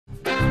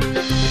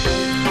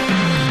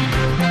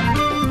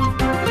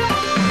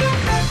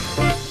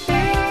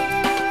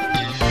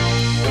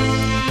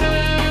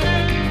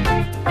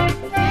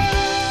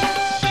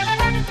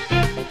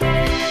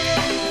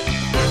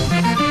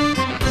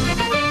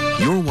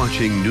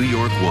watching New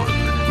York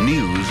 1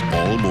 News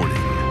all morning.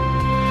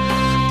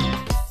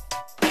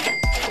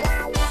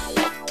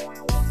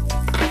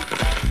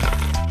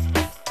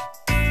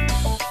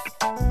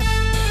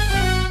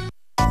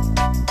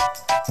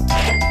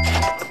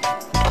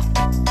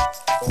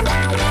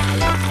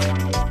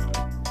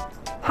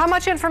 How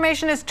much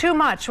information is too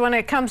much when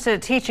it comes to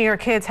teaching your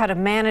kids how to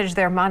manage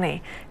their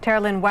money?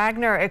 Tara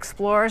Wagner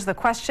explores the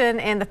question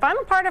in the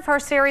final part of her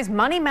series,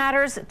 Money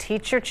Matters,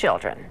 Teach Your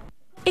Children.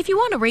 If you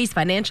want to raise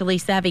financially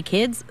savvy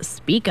kids,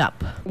 speak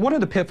up. One of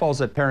the pitfalls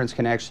that parents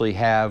can actually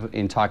have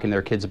in talking to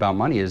their kids about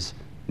money is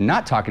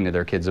not talking to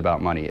their kids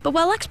about money. But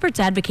while experts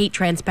advocate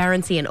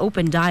transparency and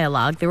open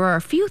dialogue, there are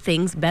a few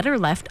things better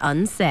left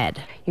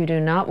unsaid. You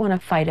do not want to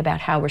fight about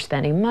how we're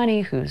spending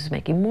money, who's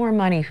making more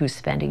money, who's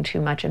spending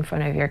too much in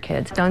front of your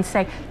kids. Don't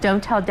say,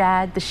 don't tell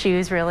dad the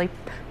shoes really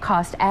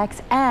cost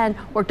X,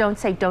 or don't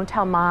say, don't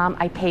tell mom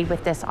I paid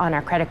with this on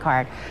our credit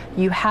card.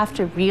 You have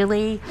to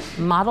really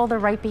model the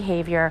right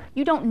behavior.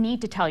 You don't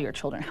need to tell your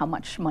children how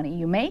much money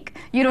you make.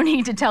 You don't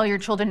need to tell your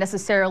children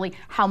necessarily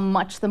how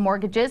much the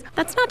mortgage is.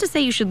 That's not to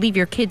say you should leave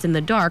your kids in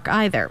the dark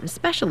either,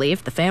 especially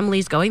if the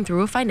family's going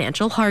through a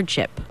financial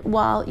hardship.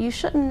 While you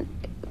shouldn't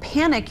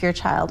panic your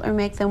child or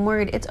make them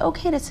worried, it's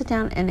okay to sit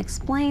down and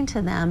explain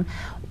to them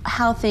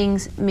how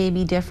things may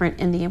be different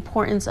and the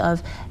importance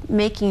of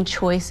making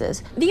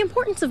choices. The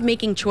importance of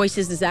making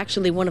choices is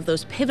actually one of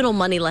those pivotal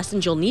money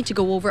lessons you'll need to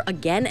go over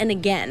again and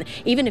again,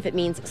 even if it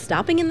means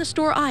stopping in the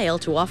store aisle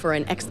to offer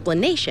an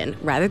explanation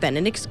rather than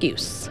an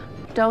excuse.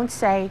 Don't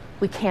say,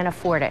 we can't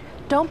afford it.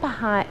 Don't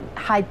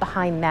hide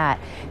behind that.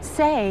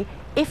 Say,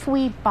 if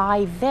we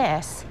buy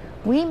this,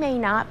 we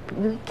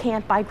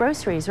can't buy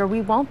groceries, or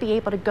we won't be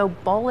able to go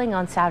bowling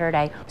on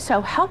Saturday.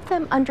 So help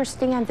them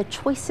understand the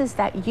choices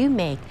that you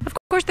make. Of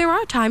course, there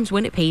are times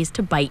when it pays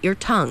to bite your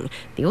tongue.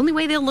 The only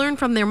way they'll learn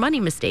from their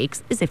money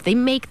mistakes is if they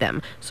make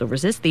them. So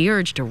resist the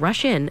urge to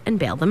rush in and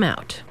bail them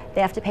out.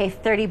 They have to pay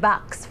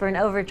 $30 for an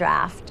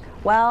overdraft.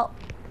 Well,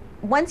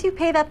 once you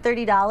pay that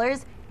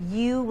 $30,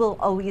 you will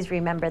always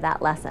remember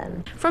that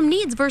lesson. From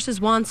needs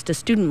versus wants to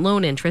student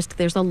loan interest,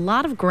 there's a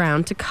lot of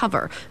ground to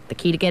cover. The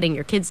key to getting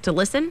your kids to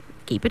listen?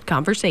 Keep it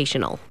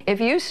conversational. If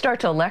you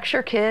start to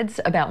lecture kids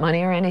about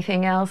money or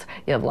anything else,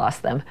 you've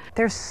lost them.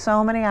 There's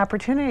so many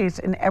opportunities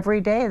in every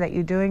day that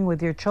you're doing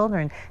with your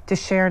children to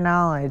share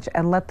knowledge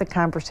and let the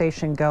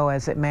conversation go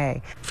as it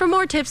may. For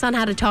more tips on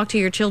how to talk to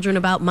your children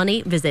about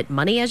money, visit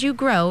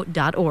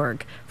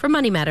moneyasyougrow.org. For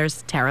Money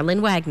Matters, Tara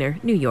Wagner,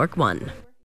 New York 1.